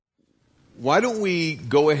why don't we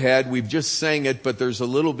go ahead? We've just sang it, but there's a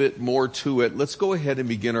little bit more to it. Let's go ahead and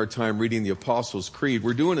begin our time reading the Apostles' Creed.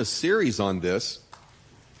 We're doing a series on this.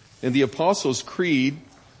 And the Apostles' Creed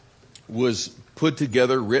was put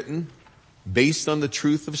together, written, based on the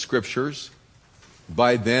truth of Scriptures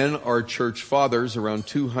by then our church fathers around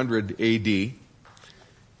 200 AD.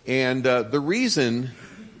 And the reason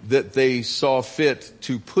that they saw fit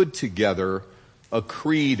to put together a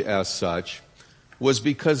creed as such was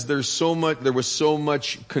because there was so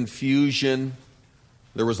much confusion,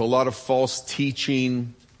 there was a lot of false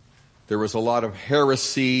teaching, there was a lot of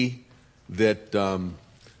heresy that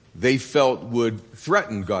they felt would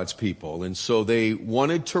threaten God's people. And so they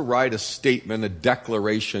wanted to write a statement, a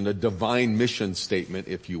declaration, a divine mission statement,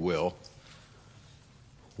 if you will,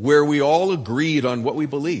 where we all agreed on what we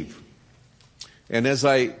believe. And as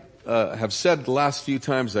I have said the last few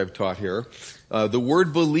times I've taught here, the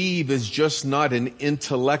word believe is just not an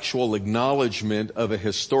intellectual acknowledgement of a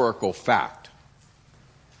historical fact.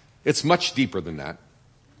 It's much deeper than that.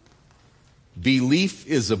 Belief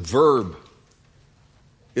is a verb.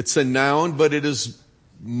 It's a noun, but it is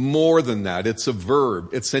more than that. It's a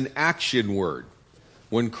verb. It's an action word.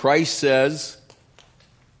 When Christ says,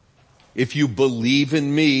 if you believe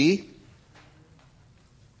in me,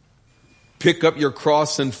 pick up your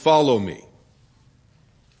cross and follow me.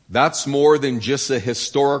 That's more than just a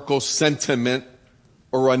historical sentiment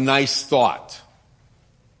or a nice thought.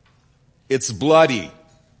 It's bloody.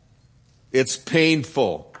 It's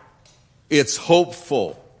painful. It's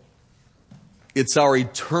hopeful. It's our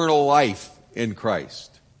eternal life in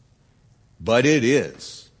Christ. But it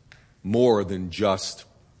is more than just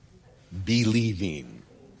believing.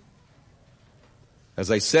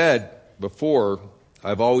 As I said before,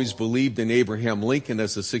 I've always believed in Abraham Lincoln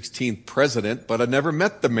as the 16th president, but I've never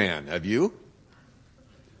met the man. Have you?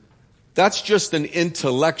 That's just an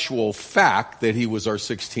intellectual fact that he was our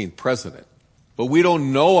 16th president. But we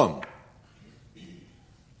don't know him.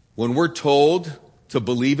 When we're told to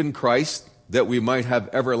believe in Christ that we might have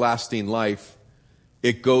everlasting life,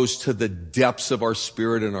 it goes to the depths of our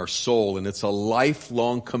spirit and our soul, and it's a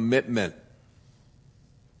lifelong commitment.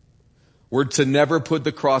 We're to never put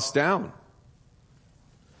the cross down.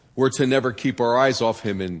 We're to never keep our eyes off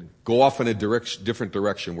him and go off in a different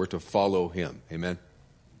direction. We're to follow him. Amen?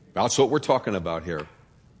 That's what we're talking about here.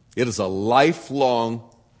 It is a lifelong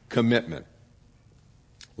commitment.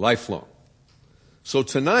 Lifelong. So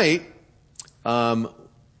tonight, we're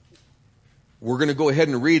going to go ahead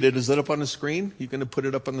and read it. Is that up on the screen? You're going to put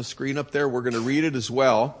it up on the screen up there? We're going to read it as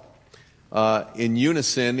well in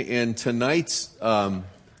unison. And tonight's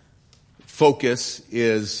focus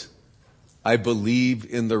is, I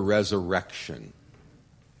believe in the resurrection.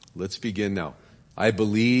 Let's begin now. I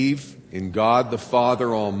believe in God the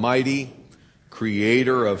Father Almighty,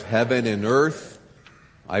 creator of heaven and earth.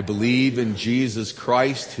 I believe in Jesus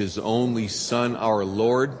Christ, his only Son, our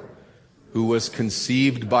Lord, who was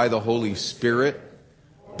conceived by the Holy Spirit,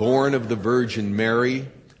 born of the Virgin Mary,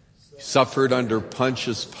 suffered under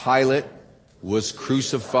Pontius Pilate, was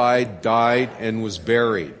crucified, died, and was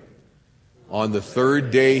buried. On the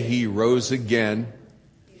third day he rose again.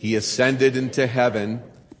 He ascended into heaven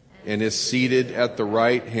and is seated at the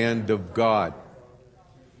right hand of God.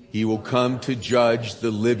 He will come to judge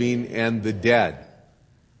the living and the dead.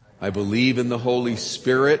 I believe in the Holy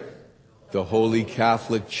Spirit, the Holy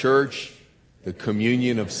Catholic Church, the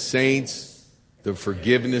communion of saints, the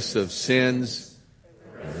forgiveness of sins,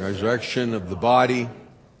 the resurrection of the body,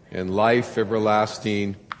 and life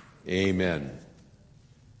everlasting. Amen.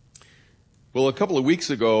 Well, a couple of weeks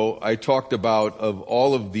ago, I talked about of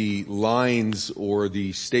all of the lines or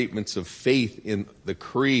the statements of faith in the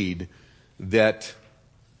creed that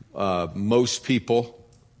most people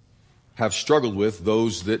have struggled with,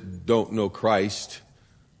 those that don't know Christ,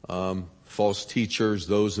 false teachers,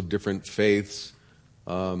 those of different faiths,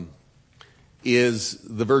 is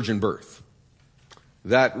the virgin birth.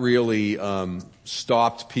 That really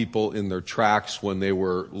stopped people in their tracks when they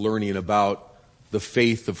were learning about the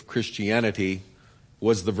faith of Christianity,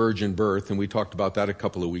 was the virgin birth, and we talked about that a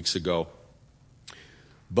couple of weeks ago.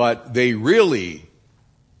 But they really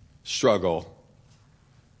struggle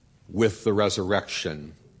with the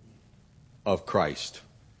resurrection of Christ.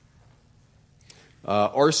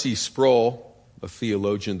 R.C. Sproul, a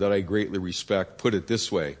theologian that I greatly respect, put it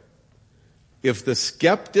this way: if the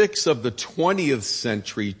skeptics of the 20th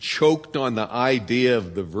century choked on the idea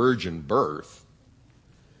of the virgin birth,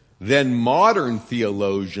 then modern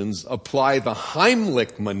theologians apply the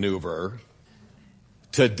Heimlich maneuver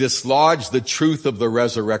to dislodge the truth of the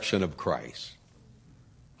resurrection of Christ.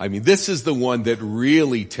 I mean, this is the one that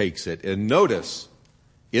really takes it. And notice,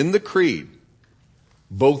 in the creed,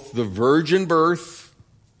 both the virgin birth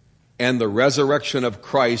and the resurrection of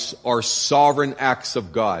Christ are sovereign acts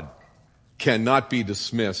of God, cannot be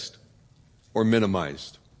dismissed or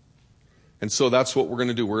minimized. And so that's what we're going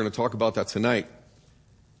to do. We're going to talk about that tonight.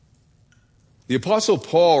 The Apostle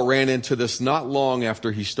Paul ran into this not long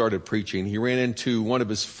after he started preaching. He ran into one of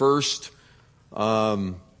his first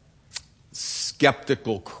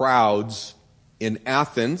skeptical crowds in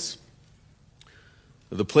Athens.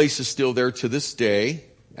 The place is still there to this day.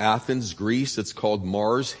 Athens, Greece. It's called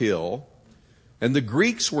Mars Hill. And the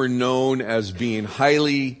Greeks were known as being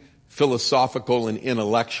highly philosophical and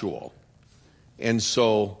intellectual. And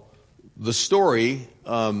so the story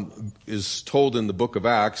is told in the book of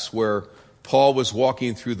Acts, where Paul was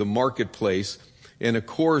walking through the marketplace. And of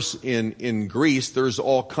course, in Greece, there's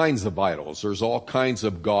all kinds of idols. There's all kinds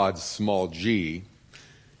of gods, small g.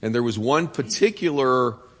 And there was one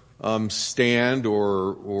particular stand,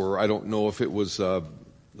 or I don't know if it was a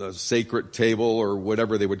sacred table or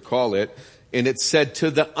whatever they would call it, and it said, "To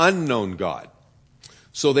the unknown God."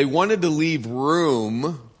 So they wanted to leave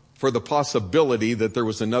room for the possibility that there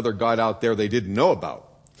was another God out there they didn't know about.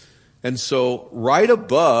 And so right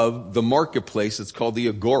above the marketplace, it's called the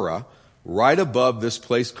Agora, right above this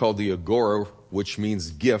place called the Agora, which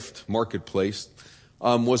means gift, marketplace,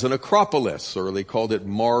 was an acropolis, or they called it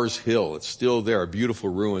Mars Hill. It's still there, beautiful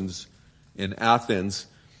ruins in Athens.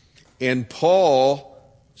 And Paul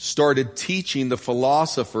started teaching the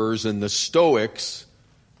philosophers and the Stoics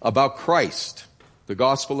about Christ, the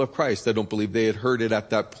gospel of Christ. I don't believe they had heard it at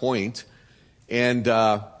that point. And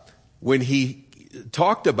when he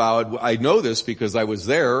talked about, I know this because I was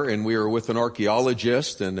there, and we were with an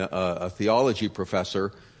archaeologist and a theology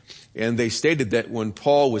professor, and they stated that when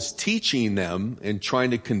Paul was teaching them and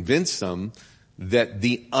trying to convince them that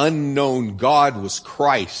the unknown God was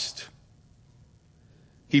Christ,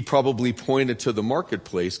 he probably pointed to the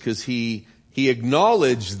marketplace, because he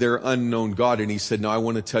acknowledged their unknown God, and he said, "No, I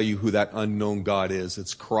want to tell you who that unknown God is.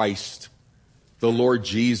 It's Christ, the Lord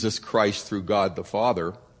Jesus Christ, through God the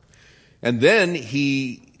Father." And then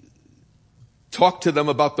he talked to them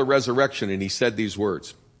about the resurrection, and he said these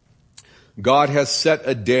words: "God has set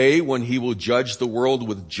a day when he will judge the world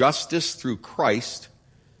with justice through Christ.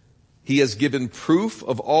 He has given proof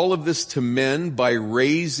of all of this to men by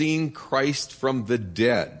raising Christ from the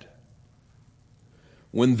dead.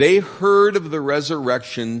 When they heard of the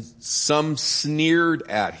resurrection, some sneered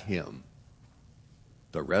at him."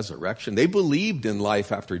 The resurrection. They believed in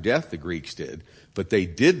life after death, the Greeks did, but they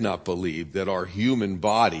did not believe that our human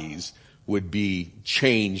bodies would be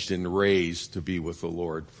changed and raised to be with the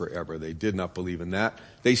Lord forever. They did not believe in that.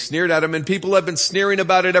 They sneered at him, and people have been sneering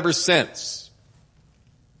about it ever since.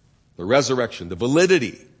 The resurrection, the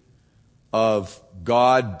validity of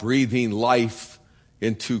God breathing life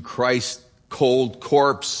into Christ's cold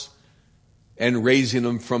corpse and raising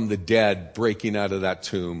him from the dead, breaking out of that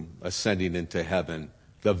tomb, ascending into heaven.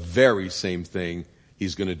 The very same thing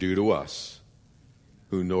he's going to do to us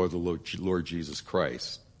who know the Lord Jesus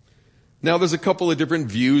Christ. Now, there's a couple of different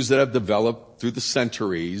views that have developed through the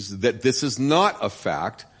centuries that this is not a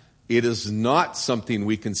fact. It is not something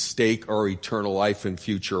we can stake our eternal life and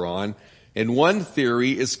future on. And one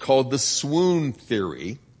theory is called the swoon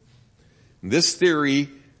theory. This theory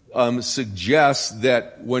suggests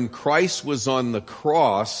that when Christ was on the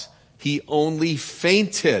cross, he only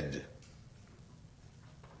fainted.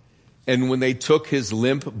 And when they took his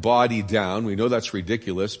limp body down, we know that's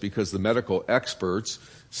ridiculous, because the medical experts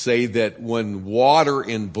say that when water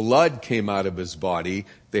and blood came out of his body,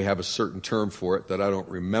 they have a certain term for it that I don't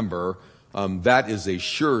remember, that is a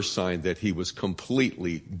sure sign that he was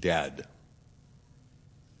completely dead.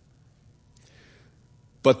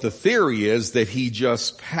 But the theory is that he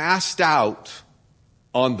just passed out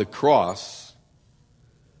on the cross.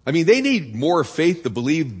 I mean, they need more faith to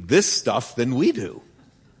believe this stuff than we do.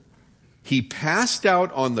 He passed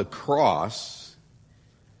out on the cross,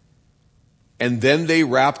 and then they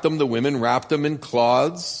wrapped him, the women wrapped him in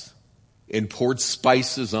cloths and poured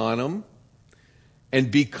spices on him.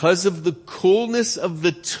 And because of the coolness of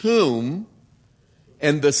the tomb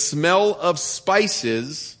and the smell of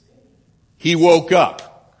spices, he woke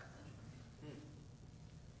up.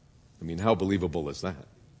 I mean, how believable is that?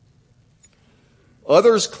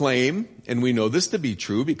 Others claim, and we know this to be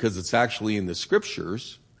true because it's actually in the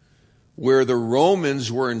scriptures, where the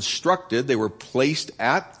Romans were instructed, they were placed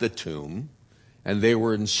at the tomb, and they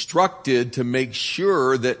were instructed to make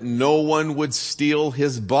sure that no one would steal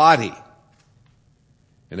his body.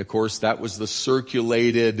 And of course, that was the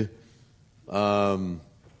circulated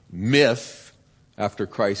myth after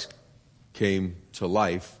Christ came to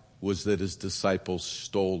life, was that his disciples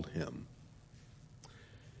stole him.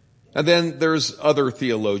 And then there's other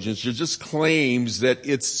theologians who just claims that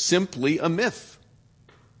it's simply a myth.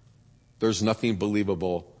 There's nothing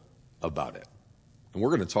believable about it. And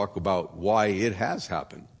we're going to talk about why it has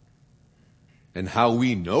happened and how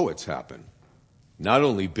we know it's happened, not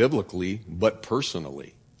only biblically, but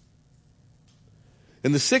personally.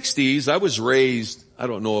 In the 60s, I was raised, I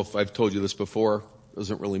don't know if I've told you this before,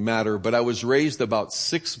 doesn't really matter, but I was raised about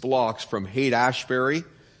 6 blocks from Haight-Ashbury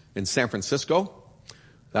in San Francisco.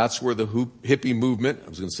 That's where the hippie movement, I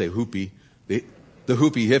was going to say hoopie, the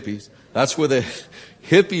hoopie hippies, that's where the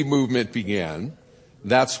hippie movement began.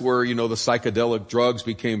 That's where, the psychedelic drugs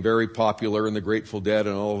became very popular, and the Grateful Dead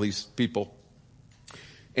and all these people.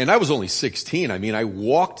 And I was only 16. I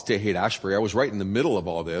walked to Haight-Ashbury. I was right in the middle of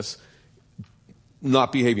all this,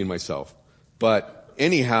 not behaving myself. But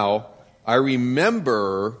anyhow, I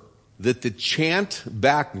remember that the chant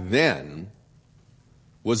back then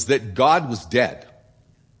was that God was dead.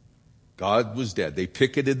 God was dead. They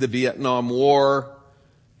picketed the Vietnam War.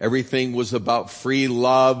 Everything was about free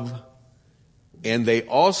love. And they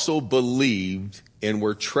also believed and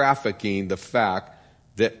were trafficking the fact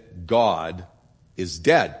that God is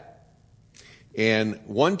dead. And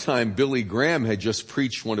one time Billy Graham had just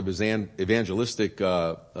preached one of his evangelistic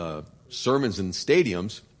sermons in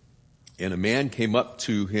stadiums, and a man came up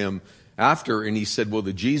to him after and he said, well,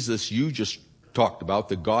 the Jesus you just talked about,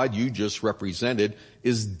 the God you just represented,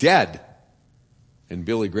 is dead. And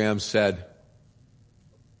Billy Graham said,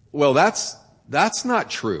 well, that's not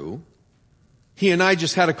true. He and I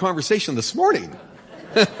just had a conversation this morning.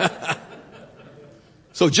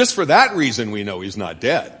 So just for that reason, we know he's not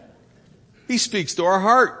dead. He speaks to our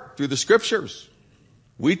heart through the scriptures.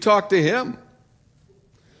 We talk to him.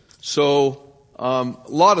 So, a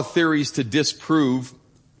lot of theories to disprove.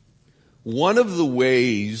 One of the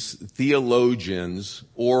ways theologians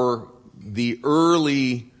or the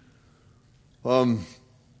early,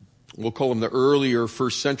 we'll call them the earlier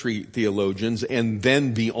first century theologians, and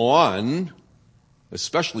then beyond,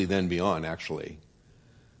 especially then beyond actually,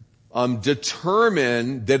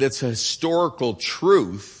 determine that it's a historical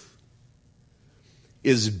truth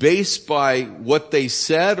is based by what they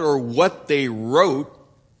said or what they wrote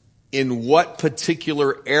in what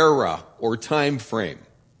particular era or time frame.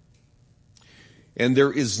 And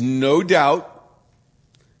there is no doubt,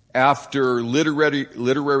 after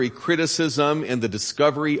literary criticism and the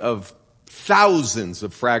discovery of thousands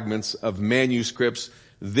of fragments of manuscripts,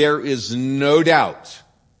 there is no doubt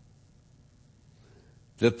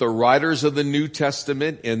that the writers of the New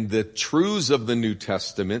Testament and the truths of the New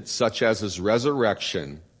Testament, such as his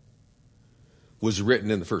resurrection, was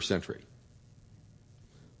written in the first century,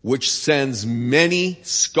 which sends many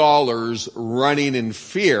scholars running in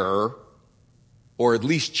fear, or at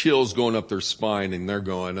least chills going up their spine, and they're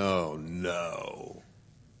going, oh no.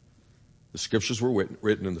 The scriptures were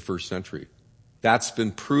written in the first century. That's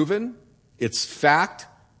been proven. It's fact.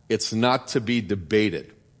 It's not to be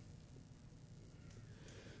debated.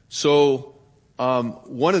 So,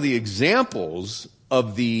 one of the examples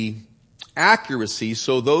of the accuracy,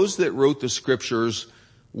 so those that wrote the scriptures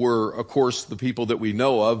were, of course, the people that we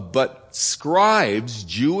know of, but scribes,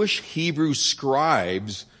 Jewish Hebrew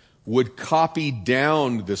scribes, would copy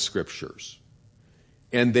down the scriptures.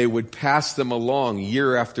 And they would pass them along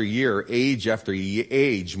year after year, age after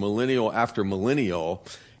age, millennial after millennial.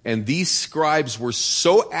 And these scribes were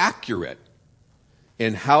so accurate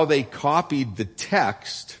in how they copied the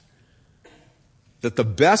text that the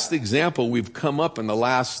best example we've come up in the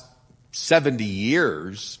last 70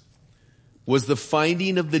 years was the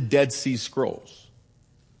finding of the Dead Sea Scrolls.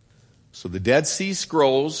 So the Dead Sea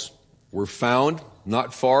Scrolls were found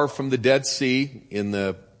not far from the Dead Sea in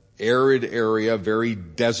the arid area, very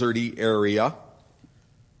deserty area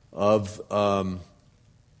of out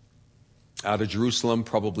of Jerusalem,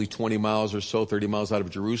 probably 20 miles or so, 30 miles out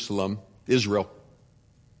of Jerusalem, Israel.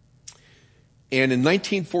 And in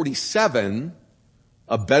 1947,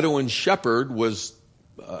 a Bedouin shepherd was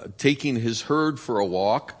taking his herd for a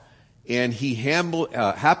walk, and he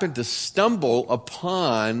happened to stumble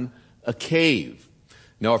upon a cave.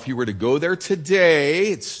 Now, if you were to go there today,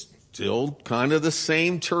 it's still kind of the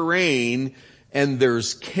same terrain, and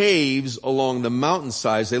there's caves along the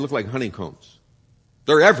mountainsides. They look like honeycombs.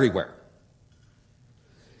 They're everywhere.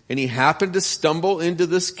 And he happened to stumble into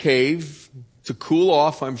this cave to cool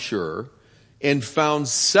off, I'm sure, and found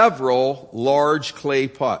several large clay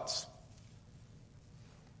pots.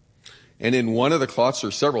 And in one of the pots,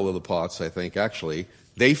 or several of the pots, I think, actually,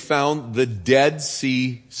 they found the Dead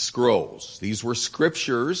Sea Scrolls. These were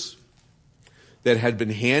scriptures that had been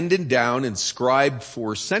handed down and scribed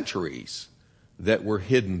for centuries that were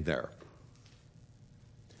hidden there.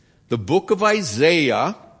 The book of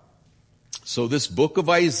Isaiah, so this book of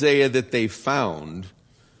Isaiah that they found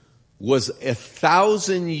was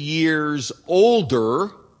 1,000 years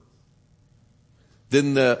older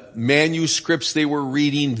than the manuscripts they were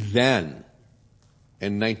reading then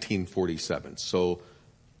in 1947. So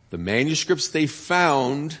the manuscripts they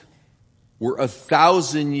found were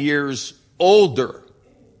 1,000 years older.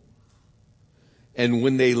 And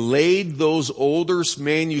when they laid those older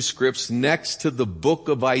manuscripts next to the book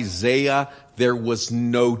of Isaiah, there was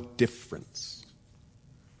no difference.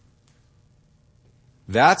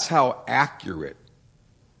 That's how accurate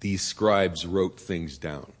these scribes wrote things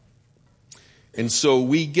down. And so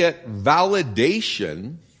we get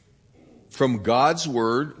validation from God's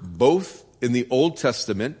Word, both in the Old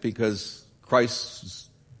Testament, because Christ's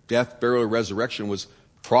death, burial, and resurrection was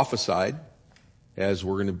prophesied, as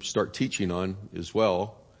we're going to start teaching on as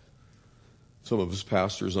well. Some of us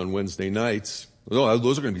pastors on Wednesday nights. No,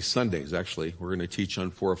 those are going to be Sundays, actually. We're going to teach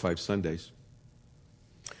on 4 or 5 Sundays.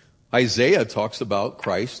 Isaiah talks about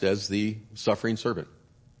Christ as the suffering servant.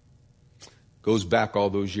 Goes back all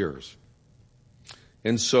those years.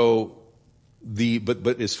 And so,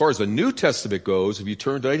 but as far as the New Testament goes,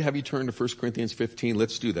 did I have you turn to 1 Corinthians 15?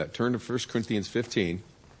 Let's do that. Turn to 1 Corinthians 15.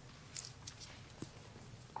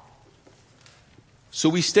 So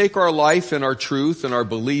we stake our life and our truth and our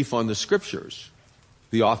belief on the Scriptures.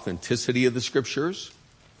 The authenticity of the Scriptures,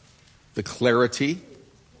 the clarity,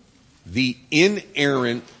 the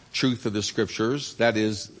inerrant truth of the Scriptures, that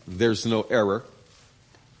is, there's no error.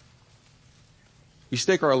 We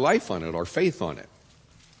stake our life on it, our faith on it.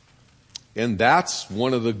 And that's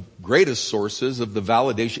one of the greatest sources of the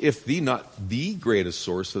validation, if not the greatest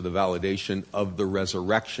source of the validation of the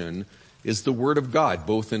resurrection, is the Word of God,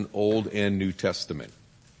 both in Old and New Testament.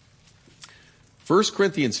 1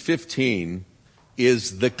 Corinthians 15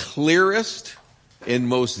 is the clearest and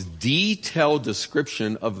most detailed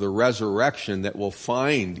description of the resurrection that we'll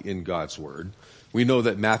find in God's Word. We know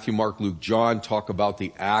that Matthew, Mark, Luke, John talk about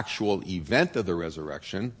the actual event of the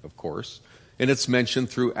resurrection, of course, and it's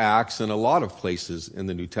mentioned through Acts and a lot of places in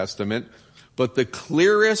the New Testament. But the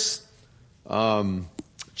clearest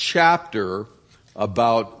chapter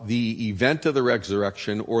about the event of the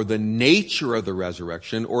resurrection or the nature of the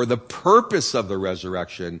resurrection or the purpose of the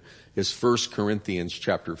resurrection is 1 Corinthians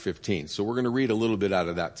chapter 15. So we're going to read a little bit out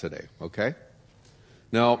of that today, okay?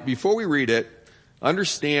 Now, before we read it,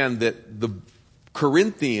 understand that the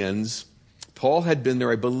Corinthians, Paul had been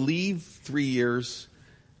there, I believe, 3 years,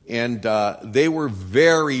 and they were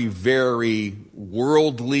very, very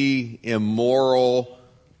worldly, immoral,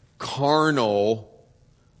 carnal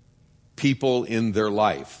people in their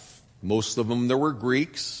life. Most of them, there were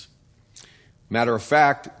Greeks. Matter of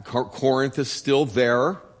fact, Corinth is still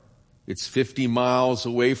there. It's 50 miles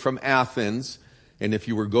away from Athens. And if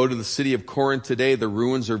you were to go to the city of Corinth today, the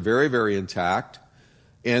ruins are very, very intact.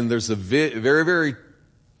 And there's a very, very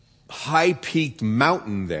high-peaked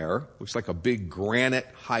mountain there. Looks like a big granite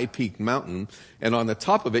high-peaked mountain. And on the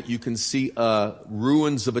top of it, you can see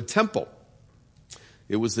ruins of a temple.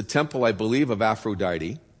 It was the temple, I believe, of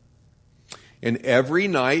Aphrodite. And every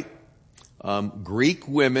night, Greek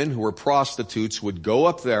women who were prostitutes would go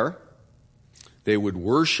up there. They would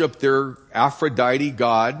worship their Aphrodite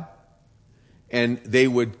god. And they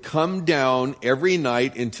would come down every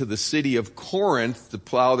night into the city of Corinth to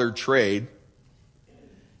plow their trade.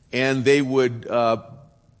 And they would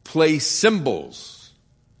play cymbals,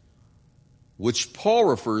 which Paul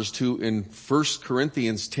refers to in 1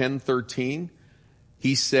 Corinthians 10:13.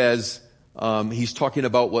 He says, he's talking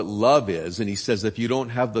about what love is, and he says if you don't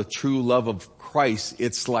have the true love of Christ,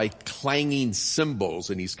 it's like clanging cymbals,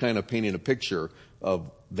 and he's kind of painting a picture of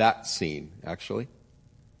that scene, actually.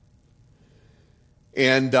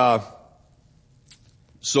 And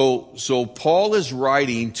so Paul is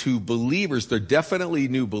writing to believers. They're definitely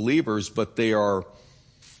new believers, but they're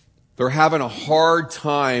having a hard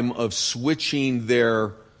time of switching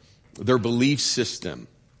their belief system.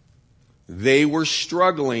 They were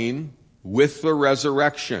struggling with the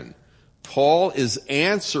resurrection. Paul is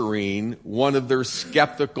answering one of their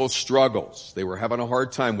skeptical struggles. They were having a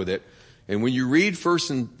hard time with it. And when you read 1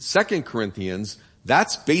 and 2 Corinthians,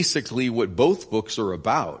 that's basically what both books are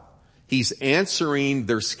about. He's answering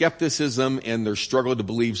their skepticism and their struggle to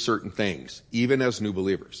believe certain things, even as new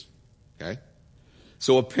believers. Okay?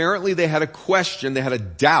 So apparently they had a question, they had a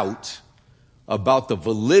doubt about the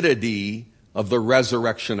validity of the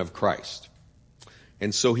resurrection of Christ.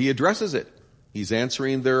 And so he addresses it. He's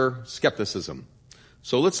answering their skepticism.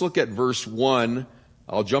 So let's look at verse 1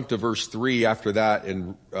 I'll jump to verse 3 after that,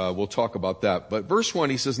 and we'll talk about that. But verse 1,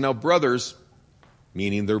 he says, "Now brothers,"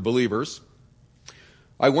 meaning they're believers,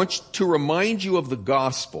 "I want to remind you of the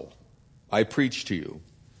gospel I preached to you,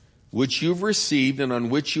 which you've received and on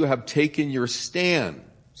which you have taken your stand."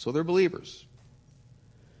 So they're believers.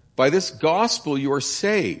 "By this gospel you are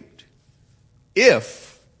saved,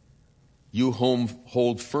 if you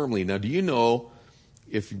hold firmly." Now, do you know,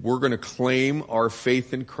 if we're going to claim our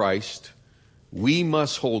faith in Christ, we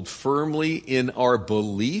must hold firmly in our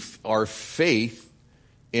belief, our faith,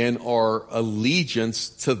 and our allegiance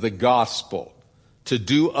to the gospel. To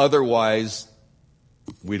do otherwise,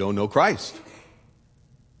 we don't know Christ.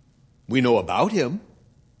 We know about him.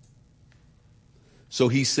 So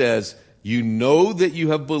he says, you know that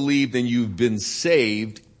you have believed and you've been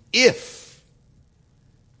saved if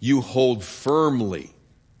you hold firmly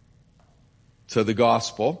to the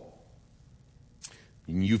gospel.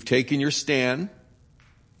 And you've taken your stand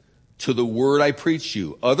to the word I preach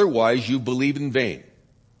you. Otherwise, you believe in vain.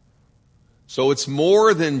 So it's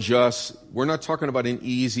more than just, we're not talking about an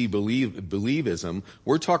easy believism.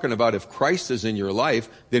 We're talking about if Christ is in your life,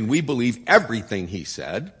 then we believe everything he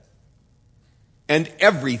said and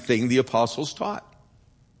everything the apostles taught.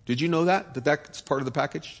 Did you know that? That that's part of the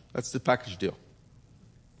package? That's the package deal.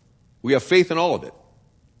 We have faith in all of it.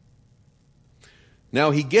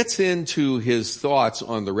 Now he gets into his thoughts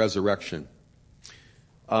on the resurrection.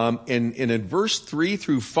 And in verse 3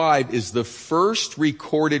 through 5 is the first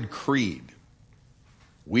recorded creed.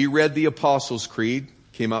 We read the Apostles' Creed,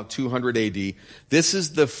 came out 200 AD. This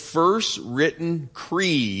is the first written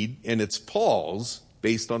creed, and it's Paul's,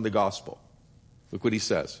 based on the gospel. Look what he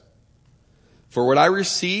says. "For what I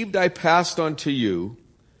received I passed on to you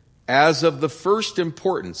as of the first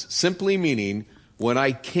importance," simply meaning when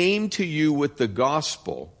I came to you with the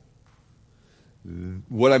gospel,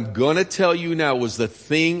 what I'm going to tell you now was the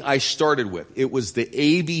thing I started with. It was the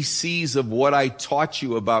ABCs of what I taught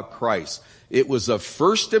you about Christ. It was of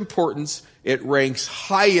first importance. It ranks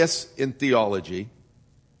highest in theology.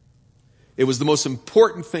 It was the most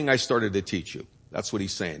important thing I started to teach you. That's what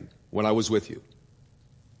he's saying when I was with you.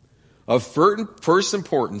 Of first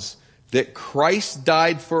importance, that Christ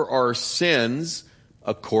died for our sins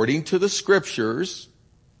according to the scriptures.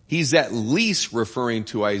 He's at least referring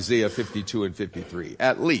to Isaiah 52 and 53.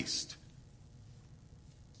 At least.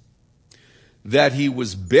 That he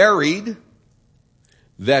was buried.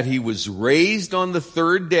 That he was raised on the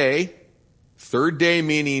third day. Third day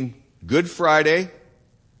meaning Good Friday,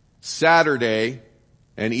 Saturday,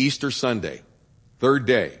 and Easter Sunday. Third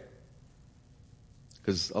day.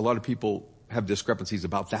 Because a lot of people have discrepancies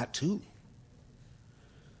about that too.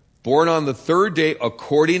 Born on the third day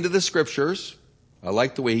according to the scriptures. I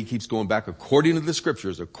like the way he keeps going back. According to the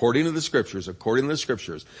scriptures, according to the scriptures, according to the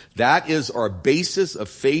scriptures. That is our basis of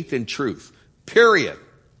faith and truth. Period.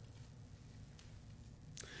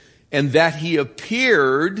 And that he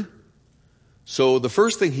appeared. So the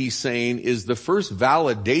first thing he's saying is the first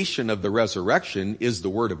validation of the resurrection is the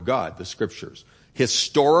word of God, the scriptures.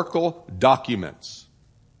 Historical documents.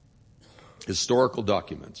 Historical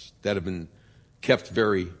documents that have been kept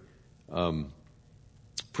very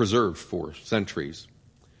preserved for centuries.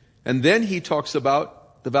 And then he talks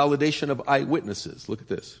about the validation of eyewitnesses. Look at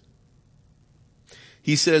this.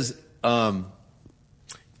 He says, and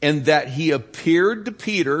that he appeared to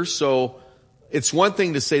Peter. So it's one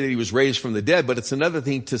thing to say that he was raised from the dead, but it's another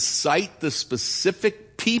thing to cite the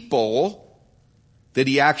specific people that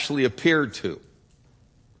he actually appeared to.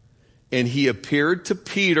 And he appeared to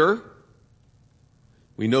Peter.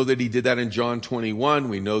 We know that he did that in John 21.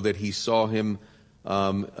 We know that he saw him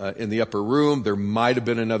in the upper room. There might have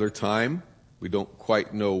been another time. We don't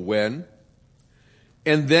quite know when.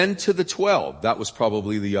 And then to the 12. That was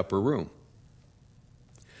probably the upper room.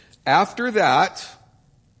 After that,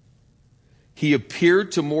 he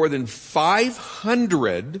appeared to more than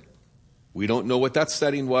 500. We don't know what that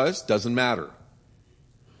setting was. Doesn't matter.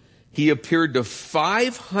 He appeared to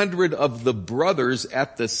 500 of the brothers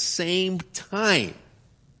at the same time.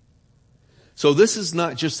 So this is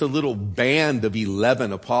not just a little band of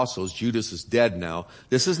 11 apostles. Judas is dead now.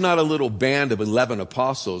 This is not a little band of 11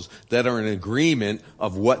 apostles that are in agreement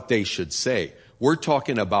of what they should say. We're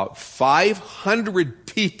talking about 500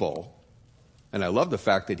 people. And I love the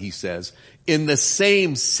fact that he says, in the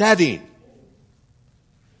same setting.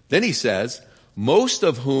 Then he says, most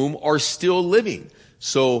of whom are still living.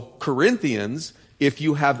 So Corinthians, if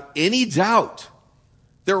you have any doubt,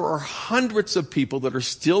 there are hundreds of people that are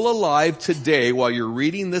still alive today while you're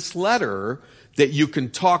reading this letter that you can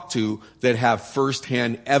talk to that have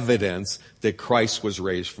firsthand evidence that Christ was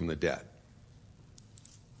raised from the dead.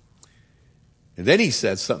 And then he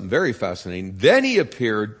said something very fascinating. Then he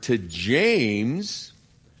appeared to James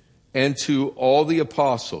and to all the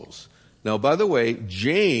apostles. Now, by the way,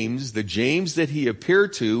 James, the James that he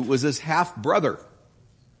appeared to, was his half-brother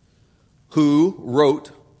who wrote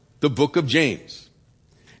the book of James.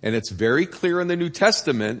 And it's very clear in the New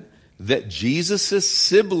Testament that Jesus'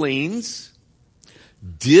 siblings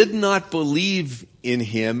did not believe in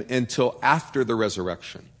him until after the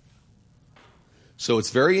resurrection. So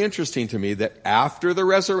it's very interesting to me that after the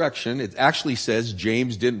resurrection, it actually says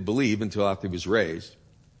James didn't believe until after he was raised.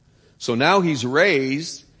 So now he's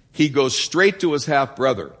raised, he goes straight to his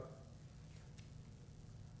half-brother.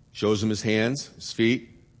 Shows him his hands, his feet.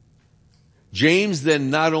 James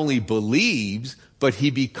then not only believes, but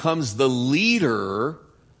he becomes the leader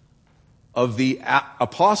of the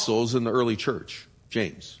apostles in the early church,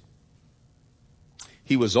 James.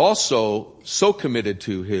 He was also so committed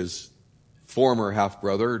to his former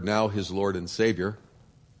half-brother, now his Lord and Savior,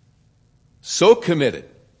 so committed,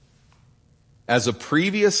 as a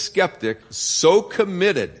previous skeptic, so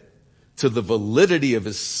committed to the validity of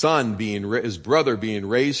his son his brother being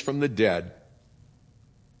raised from the dead,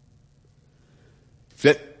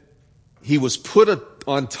 that he was put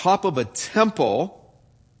on top of a temple,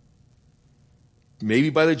 maybe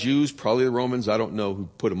by the Jews, probably the Romans, I don't know who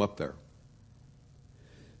put him up there.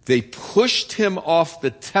 They pushed him off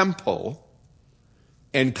the temple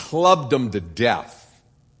and clubbed him to death.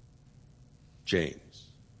 James.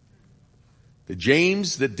 The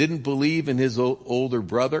James that didn't believe in his older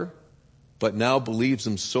brother, but now believes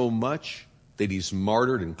him so much that he's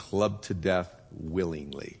martyred and clubbed to death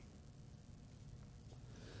willingly.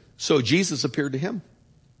 So Jesus appeared to him.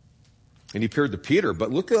 And he appeared to Peter,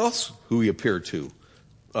 but look else who he appeared to.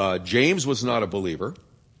 James was not a believer.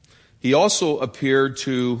 He also appeared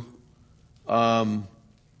to,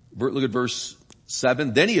 look at verse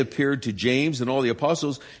 7. Then he appeared to James and all the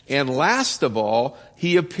apostles. And last of all,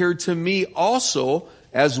 he appeared to me also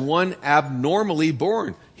as one abnormally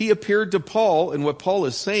born. He appeared to Paul, and what Paul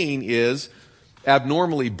is saying is,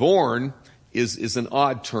 abnormally born is an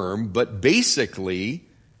odd term, but basically,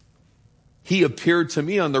 he appeared to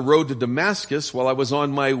me on the road to Damascus while I was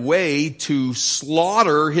on my way to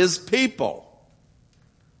slaughter his people.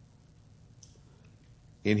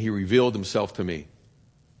 And he revealed himself to me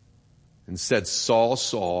and said, Saul,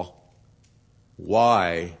 Saul,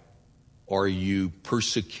 why are you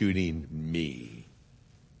persecuting me?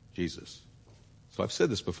 Jesus. So I've said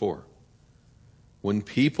this before. When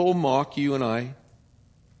people mock you and I,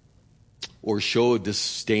 or show a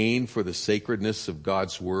disdain for the sacredness of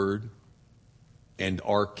God's word, and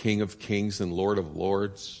our King of Kings and Lord of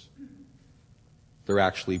Lords, they're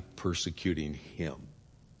actually persecuting him,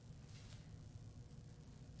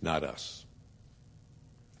 not us.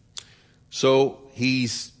 So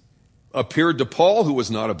he's appeared to Paul, who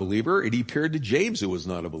was not a believer, and he appeared to James, who was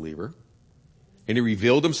not a believer, and he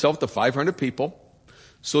revealed himself to 500 people.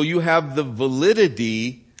 So you have the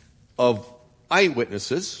validity of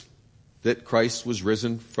eyewitnesses that Christ was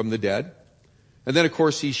risen from the dead. And then, of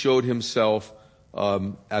course, he showed himself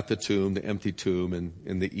at the tomb, the empty tomb, and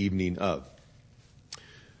in the evening of.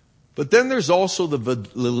 But then there's also the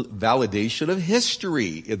validation of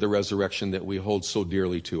history in the resurrection that we hold so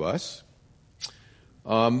dearly to us.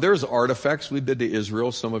 There's artifacts. We've been to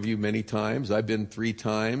Israel, some of you many times. I've been 3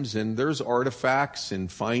 times. And there's artifacts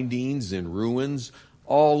and findings and ruins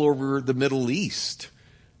all over the Middle East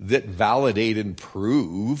that validate and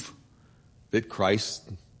prove that Christ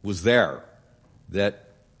was there, that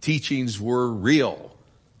teachings were real,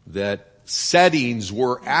 that settings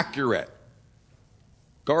were accurate.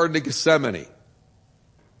 Garden of Gethsemane,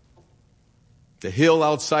 the hill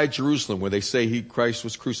outside Jerusalem where they say Christ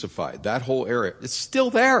was crucified, that whole area, it's still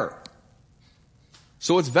there.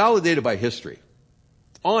 So it's validated by history.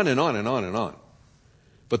 On and on and on and on.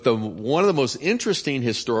 But one of the most interesting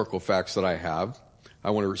historical facts that I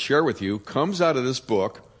want to share with you, comes out of this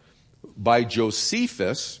book by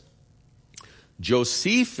Josephus.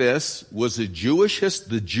 Josephus was the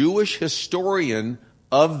Jewish historian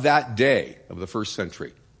of that day, of the first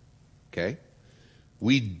century. Okay?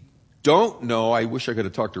 We don't know, I wish I could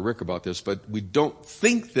have talked to Rick about this, but we don't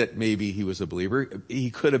think that maybe he was a believer.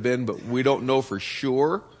 He could have been, but we don't know for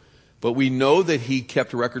sure. But we know that he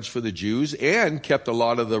kept records for the Jews and kept a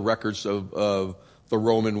lot of the records of the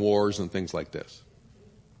Roman wars and things like this.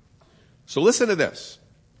 So listen to this.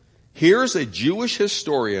 Here's a Jewish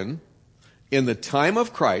historian in the time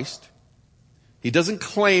of Christ. He doesn't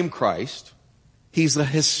claim Christ. He's a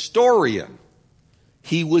historian.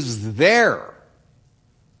 He was there.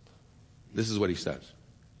 This is what he says.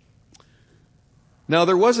 Now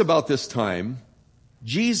there was about this time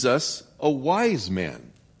Jesus a wise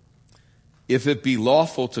man, if it be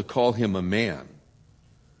lawful to call him a man.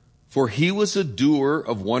 For he was a doer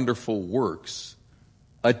of wonderful works,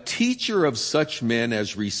 a teacher of such men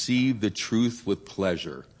as receive the truth with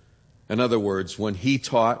pleasure. In other words, when he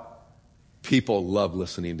taught, people loved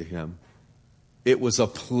listening to him. It was a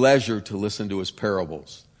pleasure to listen to his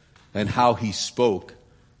parables and how he spoke.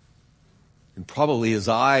 And probably his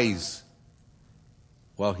eyes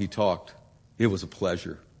while he talked. It was a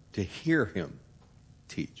pleasure to hear him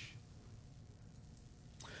teach.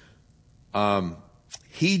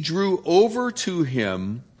 He drew over to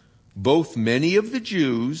him both many of the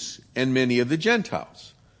Jews and many of the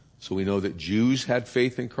Gentiles. So we know that Jews had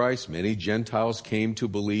faith in Christ. Many Gentiles came to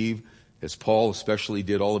believe, as Paul especially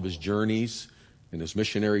did all of his journeys and his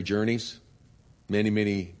missionary journeys.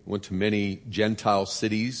 Went to many Gentile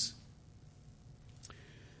cities.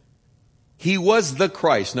 He was the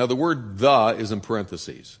Christ. Now the word "the" is in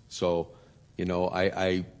parentheses. So,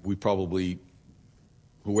 we probably,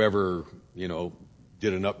 whoever,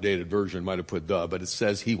 did an updated version might have put "the," but it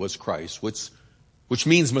says he was Christ, which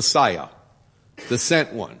means Messiah, the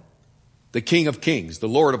sent one, the King of Kings, the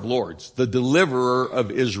Lord of Lords, the deliverer of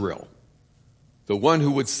Israel, the one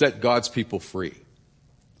who would set God's people free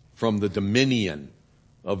from the dominion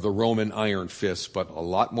of the Roman iron fist, but a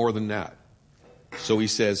lot more than that. So he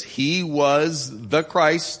says he was the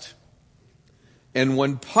Christ. And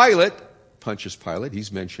when Pilate, Pontius Pilate,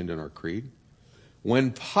 he's mentioned in our creed,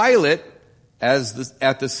 when Pilate,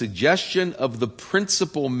 at the suggestion of the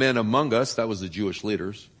principal men among us, that was the Jewish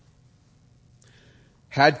leaders,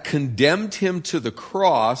 had condemned him to the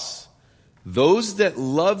cross, those that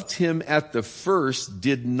loved him at the first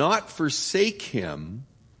did not forsake him,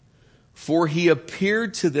 for he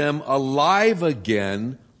appeared to them alive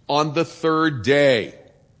again on the third day.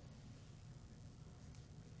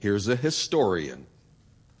 Here's a historian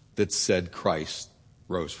that said Christ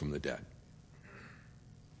rose from the dead.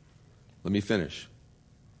 Let me finish.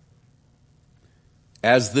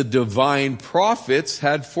 As the divine prophets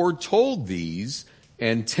had foretold these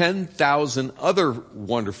and 10,000 other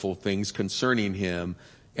wonderful things concerning him,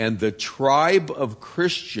 and the tribe of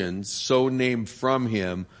Christians so named from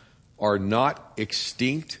him are not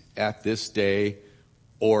extinct at this day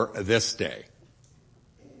or this day.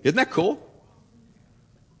 Isn't that cool?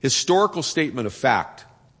 Historical statement of fact.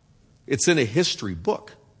 It's in a history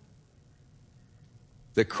book.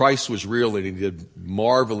 That Christ was real and he did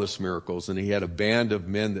marvelous miracles and he had a band of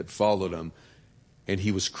men that followed him and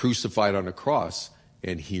he was crucified on a cross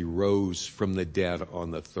and he rose from the dead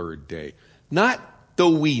on the third day. Not though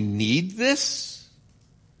we need this,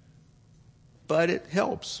 but it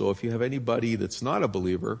helps. So if you have anybody that's not a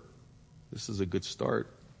believer, this is a good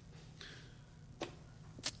start.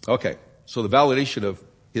 Okay, so the validation of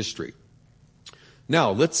history.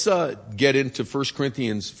 Now, let's get into 1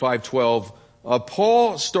 Corinthians 5:12.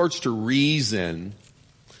 Paul starts to reason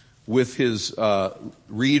with his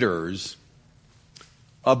readers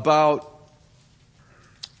about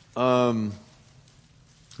the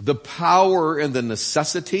power and the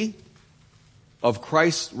necessity of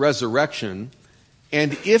Christ's resurrection.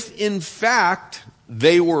 And if in fact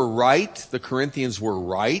they were right, the Corinthians were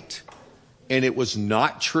right, and it was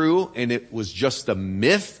not true, and it was just a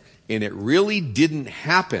myth, and it really didn't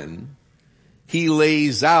happen, he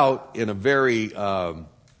lays out in a very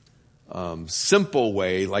simple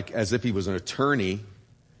way, like as if he was an attorney,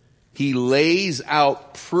 he lays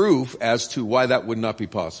out proof as to why that would not be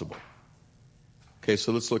possible. Okay,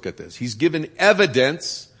 so let's look at this. He's given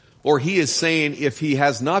evidence, or he is saying if he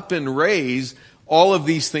has not been raised, all of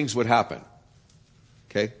these things would happen.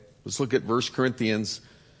 Okay, let's look at 1 Corinthians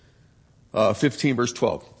 15, verse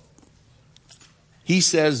 12. He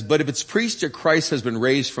says, but if it's preached that Christ has been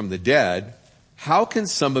raised from the dead, how can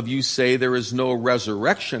some of you say there is no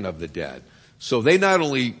resurrection of the dead? So they not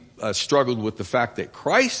only struggled with the fact that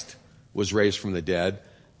Christ was raised from the dead,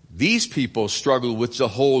 these people struggled with the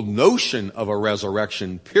whole notion of a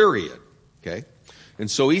resurrection, period. Okay?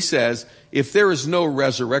 And so he says, if there is no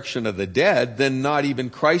resurrection of the dead, then not even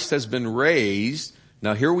Christ has been raised.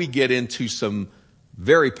 Now here we get into some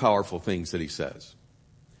very powerful things that he says.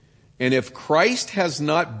 And if Christ has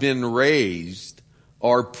not been raised,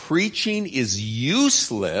 our preaching is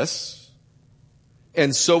useless,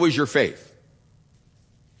 and so is your faith.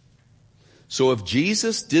 So if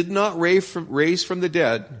Jesus did not raise from the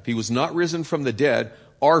dead, if he was not risen from the dead,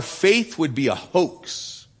 our faith would be a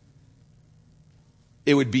hoax.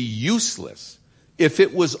 It would be useless. If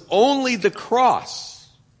it was only the cross,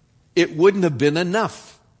 it wouldn't have been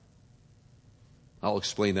enough. I'll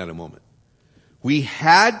explain that in a moment. We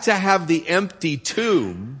had to have the empty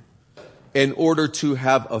tomb in order to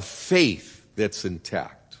have a faith that's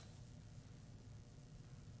intact.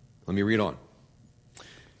 Let me read on.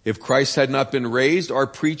 If Christ had not been raised, our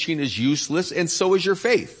preaching is useless, and so is your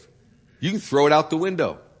faith. You can throw it out the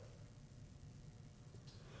window.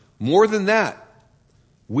 More than that,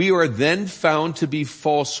 we are then found to be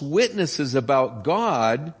false witnesses about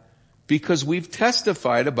God because we've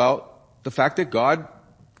testified about the fact that God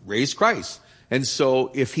raised Christ. And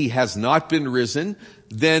so if he has not been risen,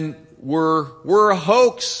 then we're a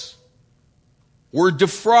hoax. We're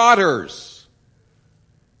defrauders.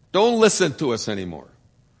 Don't listen to us anymore.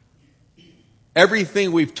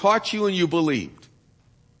 Everything we've taught you and you believed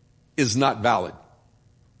is not valid.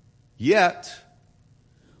 Yet,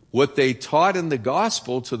 what they taught in the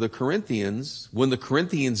gospel to the Corinthians, when the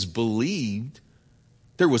Corinthians believed,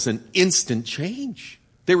 there was an instant change.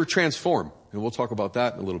 They were transformed. And we'll talk about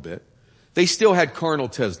that in a little bit. They still had carnal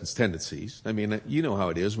tendencies. I mean, you know how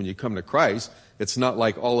it is when you come to Christ. It's not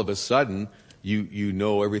like all of a sudden you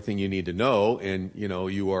know everything you need to know and,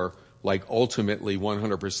 you are like ultimately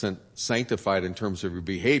 100% sanctified in terms of your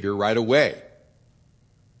behavior right away.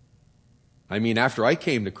 I mean, after I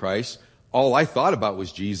came to Christ, all I thought about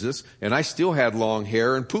was Jesus, and I still had long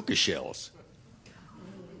hair and puka shells.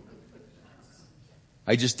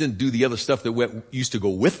 I just didn't do the other stuff that used to go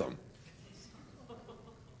with them.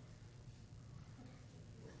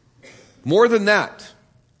 More than that,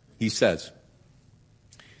 he says,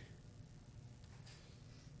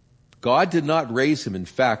 God did not raise him, in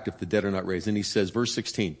fact, if the dead are not raised. And he says, verse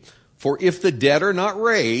 16, for if the dead are not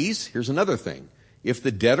raised, here's another thing. If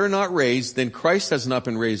the dead are not raised, then Christ has not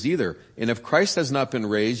been raised either. And if Christ has not been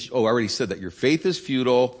raised, I already said that your faith is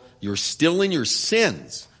futile. You're still in your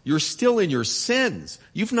sins. You're still in your sins.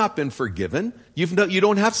 You've not been forgiven. You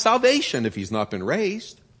don't have salvation if he's not been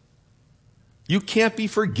raised. You can't be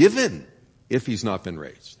forgiven if he's not been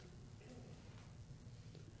raised.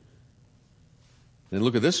 And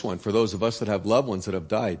look at this one for those of us that have loved ones that have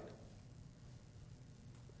died.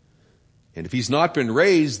 And if he's not been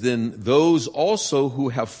raised, then those also who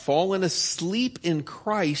have fallen asleep in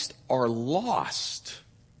Christ are lost.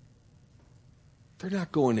 They're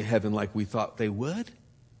not going to heaven like we thought they would.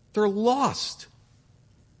 They're lost.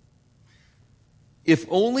 If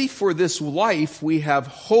only for this life we have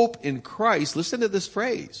hope in Christ. Listen to this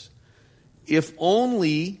phrase. If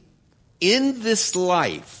only in this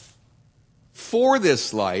life, for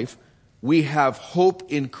this life, we have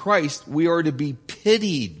hope in Christ, we are to be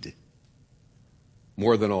pitied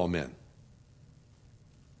more than all men.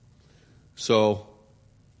 So,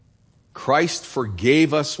 Christ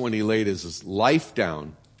forgave us when he laid his life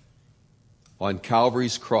down on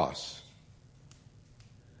Calvary's cross.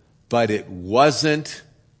 But it wasn't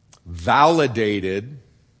validated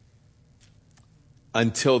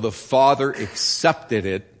until the Father accepted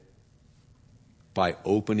it by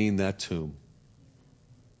opening that tomb.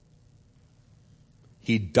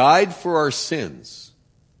 He died for our sins.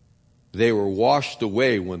 They were washed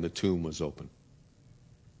away when the tomb was open.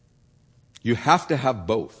 You have to have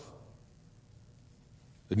both.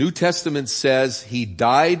 The New Testament says he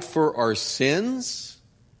died for our sins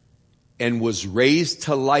and was raised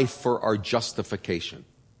to life for our justification.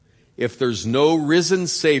 If there's no risen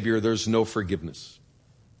Savior, there's no forgiveness.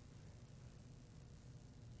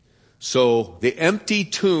 So the empty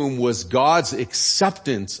tomb was God's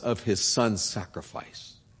acceptance of his Son's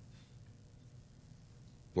sacrifice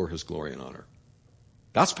for his glory and honor.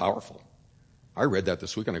 That's powerful. I read that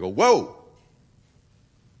this week and I go, whoa!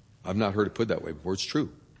 I've not heard it put that way before. It's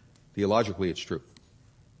true. Theologically, it's true.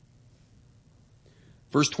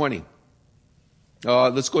 Verse 20.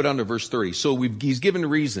 Let's go down to verse 30. So he's given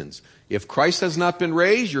reasons. If Christ has not been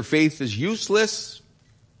raised, your faith is useless.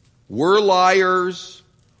 We're liars.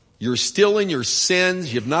 You're still in your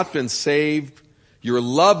sins. You've not been saved. Your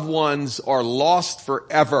loved ones are lost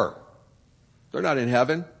forever. They're not in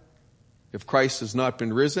heaven if Christ has not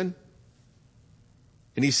been risen.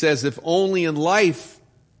 And he says, if only in life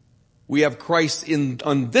we have Christ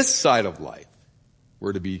on this side of life,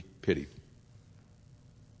 we're to be pitied.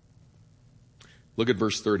 Look at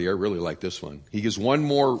verse 30. I really like this one. He gives one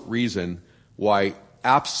more reason why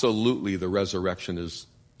absolutely the resurrection is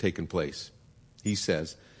taking place. He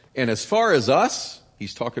says, and as far as us,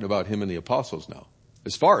 he's talking about him and the apostles now.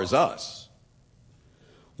 As far as us,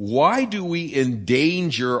 why do we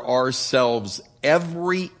endanger ourselves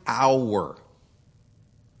every hour?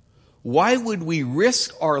 Why would we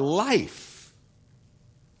risk our life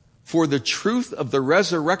for the truth of the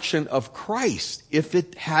resurrection of Christ if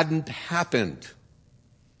it hadn't happened?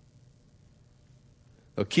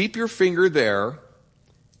 Now keep your finger there,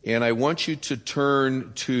 and I want you to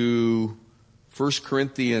turn to 1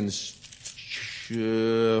 Corinthians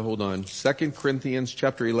hold on. 2 Corinthians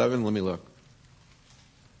chapter 11. Let me look.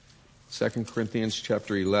 2 Corinthians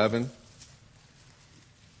chapter 11.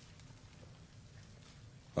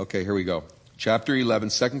 Okay, here we go. Chapter 11,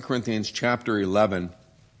 2 Corinthians chapter 11.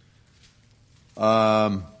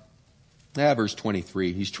 Verse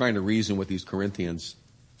 23. He's trying to reason with these Corinthians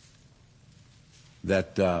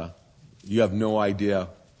that you have no idea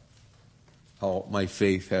how my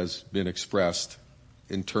faith has been expressed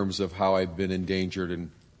in terms of how I've been endangered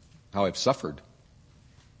and how I've suffered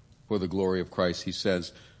for the glory of Christ. He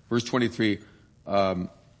says, verse 23, am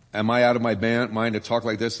I out of my mind to talk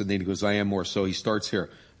like this? And then he goes, I am more so. He starts here.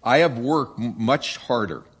 I have worked much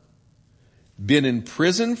harder, been in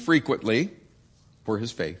prison frequently for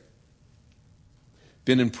his faith,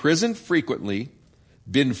 been in prison frequently,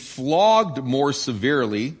 been flogged more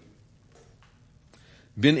severely,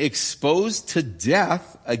 been exposed to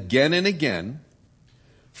death again and again.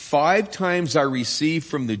 5 times I received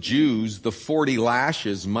from the Jews the 40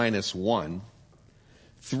 lashes minus 1.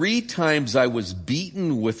 3 times I was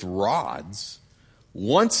beaten with rods.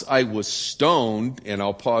 Once I was stoned, and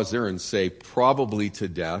I'll pause there and say probably to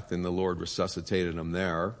death, and the Lord resuscitated him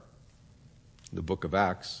there, in the book of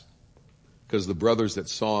Acts, because the brothers that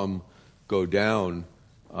saw him go down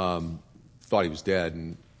thought he was dead,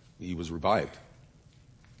 and he was revived.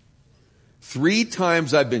 3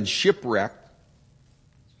 times I've been shipwrecked.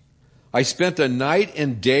 I spent a night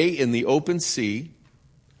and day in the open sea.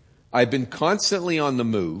 I've been constantly on the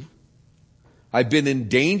move. I've been in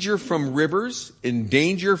danger from rivers, in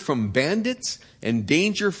danger from bandits, in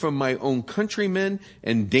danger from my own countrymen,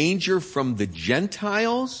 in danger from the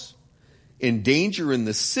Gentiles, in danger in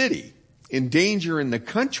the city, in danger in the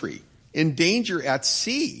country, in danger at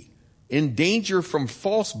sea, in danger from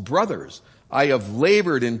false brothers. I have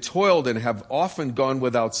labored and toiled and have often gone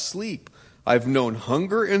without sleep. I've known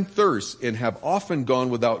hunger and thirst and have often gone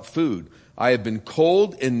without food. I have been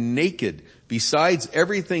cold and naked. Besides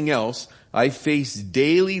everything else, I face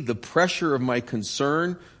daily the pressure of my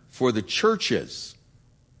concern for the churches.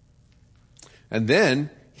 And then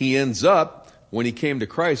he ends up, when he came to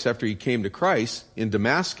Christ, after he came to Christ in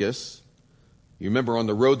Damascus, you remember on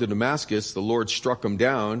the road to Damascus, the Lord struck him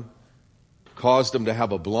down, caused him to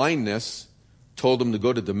have a blindness, told him to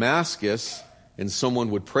go to Damascus, and someone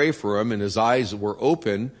would pray for him, and his eyes were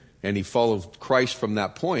open, and he followed Christ from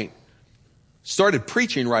that point. Started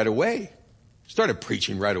preaching right away.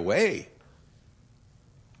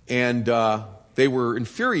 And they were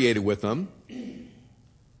infuriated with him.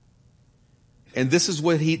 And this is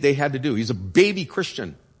what they had to do. He's a baby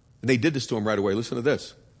Christian. And they did this to him right away. Listen to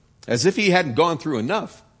this. As if he hadn't gone through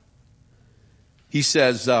enough. He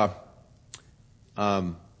says,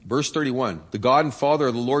 verse 31, the God and Father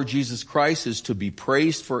of the Lord Jesus Christ is to be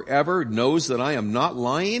praised forever, knows that I am not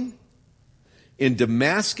lying. In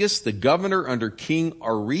Damascus, the governor under King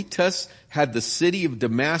Aretas had the city of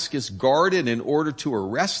Damascus guarded in order to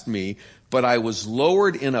arrest me, but I was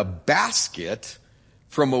lowered in a basket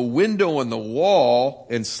from a window on the wall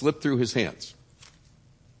and slipped through his hands.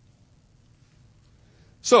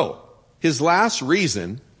 So, his last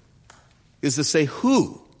reason is to say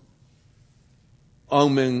who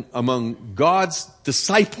among God's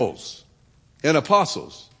disciples and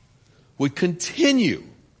apostles would continue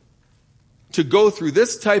to go through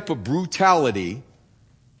this type of brutality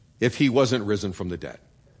if he wasn't risen from the dead.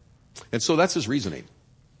 And so that's his reasoning.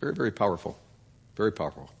 Very, very powerful. Very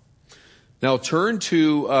powerful. Now turn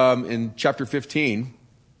to, in chapter 15,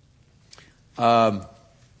 let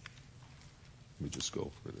me just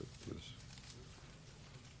go for this.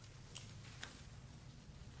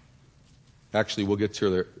 Actually, we'll get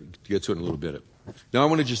to it in a little bit. Now I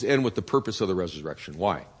want to just end with the purpose of the resurrection.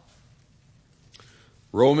 Why?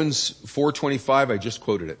 Romans 4:25, I just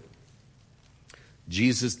quoted it.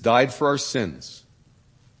 Jesus died for our sins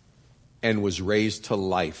and was raised to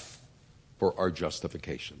life for our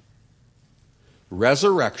justification.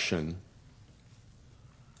 Resurrection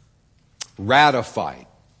ratified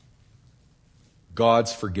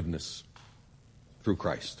God's forgiveness through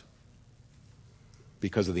Christ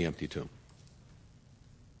because of the empty tomb.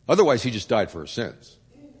 Otherwise, he just died for our sins.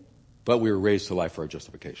 But we were raised to life for our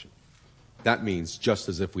justification. That means just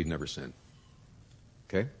as if we'd never sinned.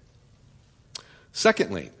 Okay?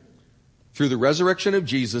 Secondly, through the resurrection of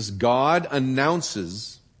Jesus, God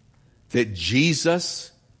announces that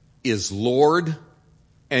Jesus is Lord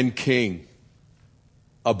and King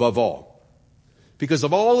above all. Because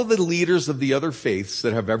of all of the leaders of the other faiths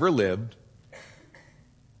that have ever lived,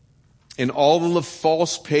 and all of the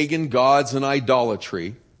false pagan gods and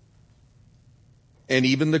idolatry, and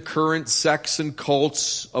even the current sects and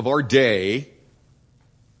cults of our day,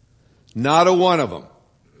 Not a one of them.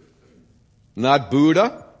 Not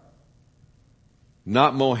Buddha.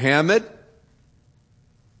 Not Mohammed.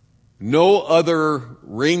 No other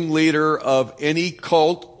ringleader of any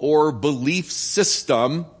cult or belief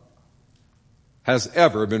system has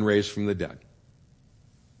ever been raised from the dead.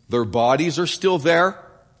 Their bodies are still there.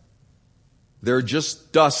 They're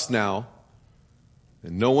just dust now.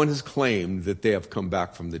 And no one has claimed that they have come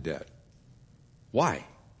back from the dead. Why?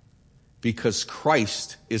 Because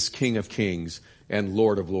Christ is King of Kings and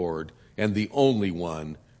Lord of Lords, and the only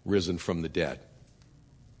one risen from the dead.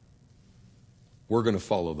 We're going to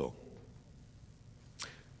follow, though.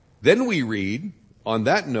 Then we read, on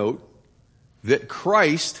that note, that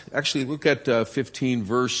Christ, actually look at 15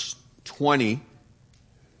 verse 20,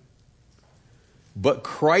 but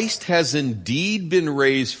Christ has indeed been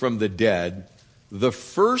raised from the dead, the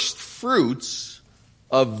first fruits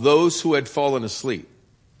of those who had fallen asleep.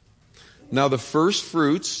 Now the first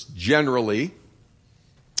fruits, generally,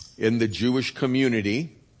 in the Jewish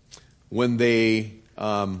community, when they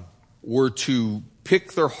were to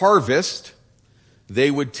pick their harvest,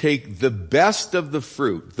 they would take the best of the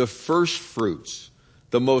fruit, the first fruits,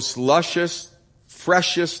 the most luscious,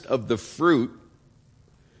 freshest of the fruit,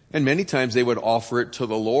 and many times they would offer it to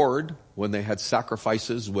the Lord when they had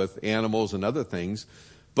sacrifices with animals and other things.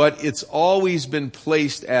 But it's always been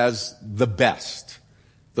placed as the best.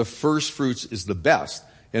 The first fruits is the best.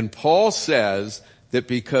 And Paul says that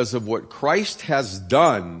because of what Christ has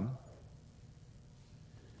done,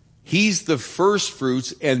 he's the first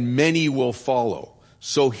fruits and many will follow.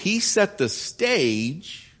 So he set the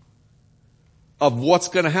stage of what's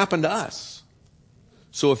going to happen to us.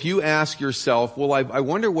 So if you ask yourself, well, I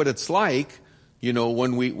wonder what it's like,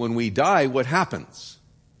 when we die, what happens?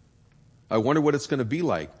 I wonder what it's going to be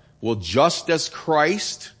like. Well, just as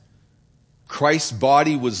Christ's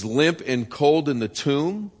body was limp and cold in the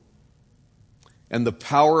tomb, and the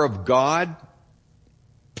power of God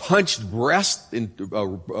punched breath into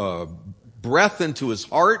his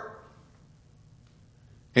heart,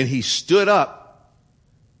 and he stood up.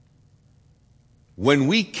 When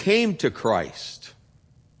we came to Christ,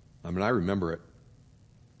 I remember it.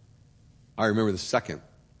 I remember the second.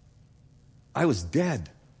 I was dead.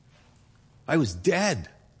 I was dead.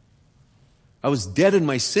 I was dead in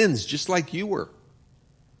my sins, just like you were.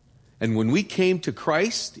 And when we came to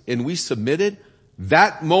Christ and we submitted,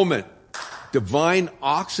 that moment, divine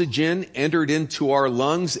oxygen entered into our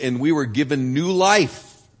lungs and we were given new life.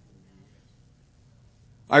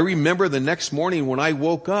 I remember the next morning when I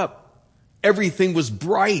woke up, everything was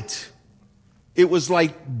bright. It was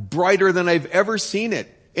like brighter than I've ever seen it.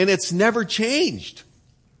 And it's never changed.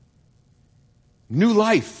 New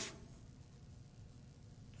life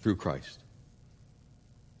through Christ.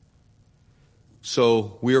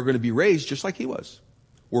 So we are going to be raised just like he was.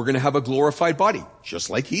 We're going to have a glorified body, just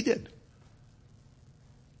like he did.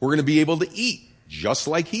 We're going to be able to eat, just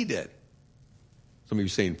like he did. Some of you are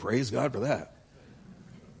saying, praise God for that.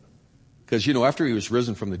 Because, after he was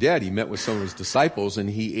risen from the dead, he met with some of his disciples and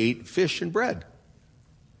he ate fish and bread.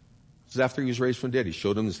 This is after he was raised from the dead. He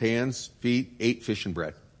showed them his hands, feet, ate fish and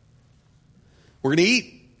bread. We're going to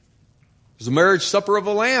eat. There's a marriage supper of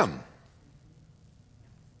the Lamb.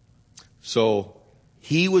 So,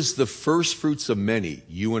 he was the first fruits of many.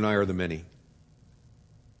 You and I are the many.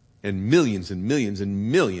 And millions and millions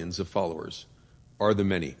and millions of followers are the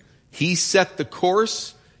many. He set the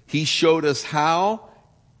course. He showed us how.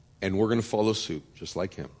 And we're going to follow suit, just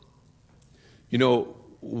like him.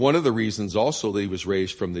 One of the reasons also that he was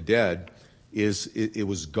raised from the dead is it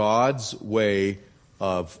was God's way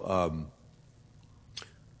of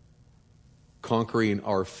conquering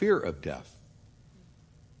our fear of death.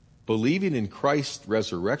 Believing in Christ's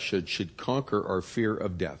resurrection should conquer our fear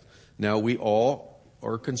of death. Now, we all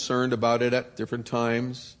are concerned about it at different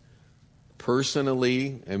times.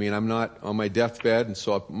 Personally, I'm not on my deathbed, and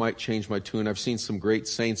so I might change my tune. I've seen some great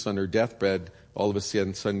saints on their deathbed all of a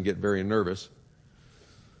sudden get very nervous.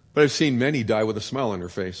 But I've seen many die with a smile on their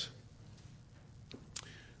face.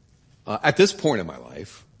 At this point in my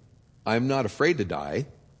life, I'm not afraid to die.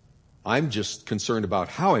 I'm just concerned about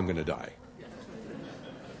how I'm going to die.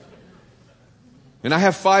 And I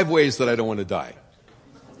have 5 ways that I don't want to die.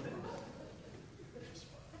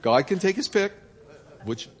 God can take his pick,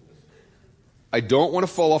 which I don't want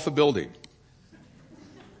to fall off a building.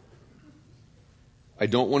 I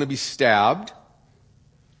don't want to be stabbed.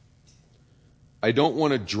 I don't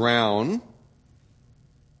want to drown,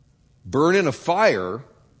 burn in a fire,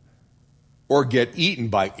 or get eaten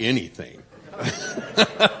by anything.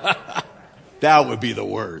 That would be the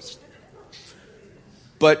worst.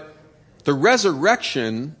 But the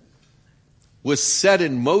resurrection was set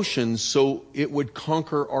in motion so it would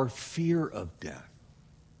conquer our fear of death.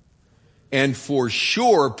 And for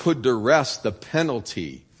sure put to rest the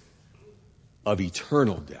penalty of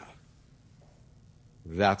eternal death.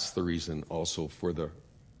 That's the reason also for the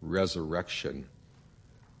resurrection.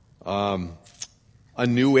 A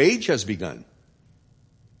new age has begun.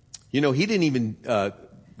 You know, he didn't even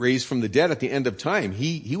raise from the dead at the end of time.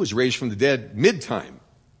 He was raised from the dead mid-time.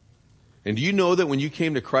 And do you know that when you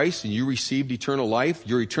came to Christ and you received eternal life,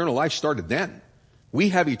 your eternal life started then? We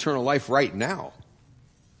have eternal life right now.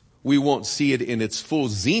 We won't see it in its full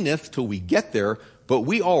zenith till we get there, but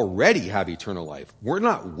we already have eternal life. We're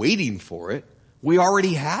not waiting for it. We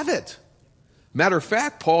already have it. Matter of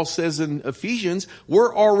fact, Paul says in Ephesians,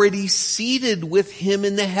 we're already seated with him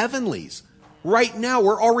in the heavenlies. Right now,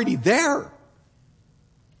 we're already there.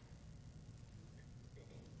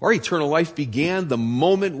 Our eternal life began the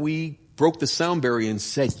moment we broke the sound barrier and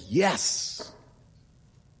said yes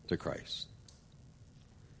to Christ.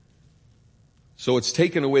 So it's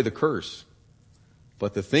taken away the curse.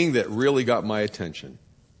 But the thing that really got my attention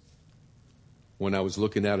when I was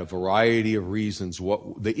looking at a variety of reasons,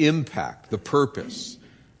 what the impact, the purpose,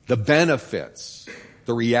 the benefits,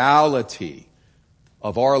 the reality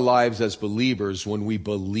of our lives as believers when we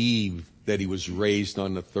believe that he was raised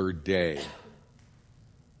on the third day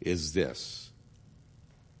is this.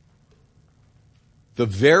 The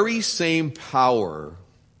very same power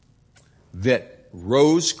that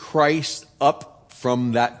rose Christ up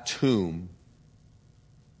from that tomb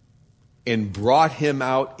and brought him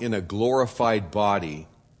out in a glorified body,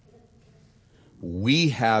 we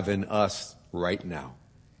have in us right now.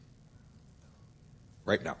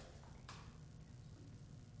 Right now.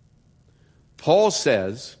 Paul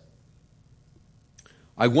says,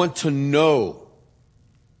 I want to know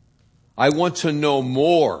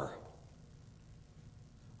more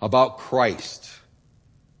about Christ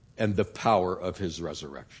and the power of his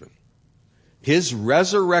resurrection. His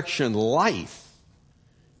resurrection life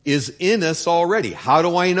is in us already. How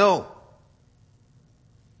do I know?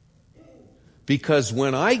 Because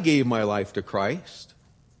when I gave my life to Christ,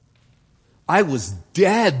 I was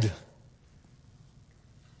dead.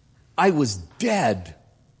 I was dead.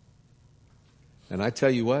 And I tell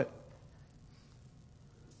you what,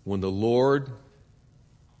 when the Lord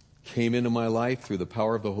came into my life through the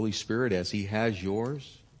power of the Holy Spirit as he has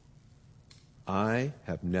yours, I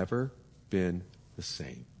have never been the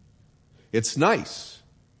same. It's nice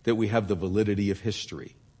that we have the validity of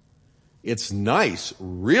history. It's nice,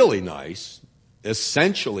 really nice,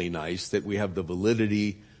 essentially nice that we have the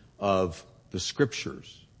validity of the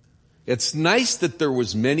scriptures. It's nice that there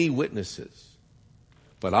was many witnesses.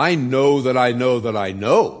 But I know that I know that I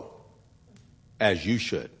know, as you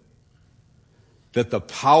should, that the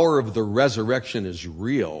power of the resurrection is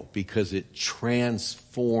real because it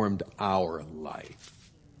transformed our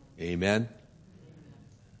life. Amen?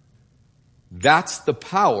 That's the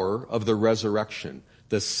power of the resurrection.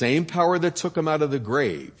 The same power that took him out of the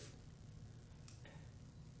grave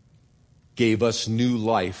gave us new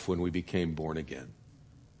life when we became born again.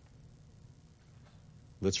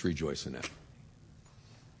 Let's rejoice in that.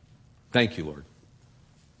 Thank you, Lord,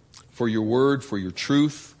 for your word, for your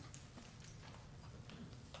truth.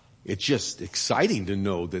 It's just exciting to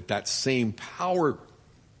know that that same power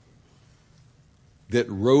that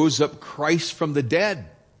rose up Christ from the dead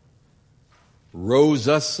rose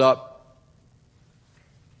us up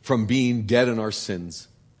from being dead in our sins.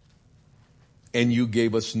 And you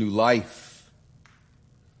gave us new life.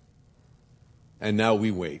 And now we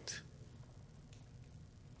wait.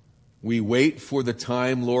 We wait for the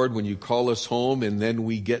time, Lord, when you call us home, and then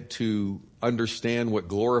we get to understand what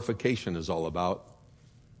glorification is all about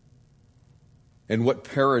and what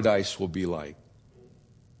paradise will be like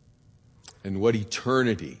and what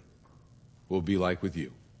eternity will be like with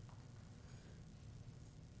you.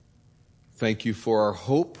 Thank you for our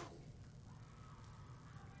hope,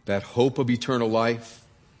 that hope of eternal life.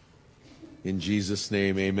 In Jesus'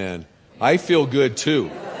 name, amen. I feel good too.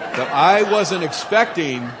 That I wasn't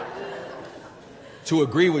expecting to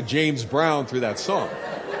agree with James Brown through that song.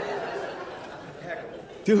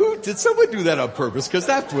 Dude, did someone do that on purpose? Because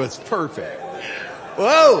that was perfect.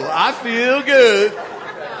 Whoa, I feel good.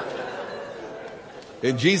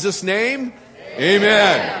 In Jesus' name,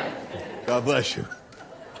 amen. God bless you.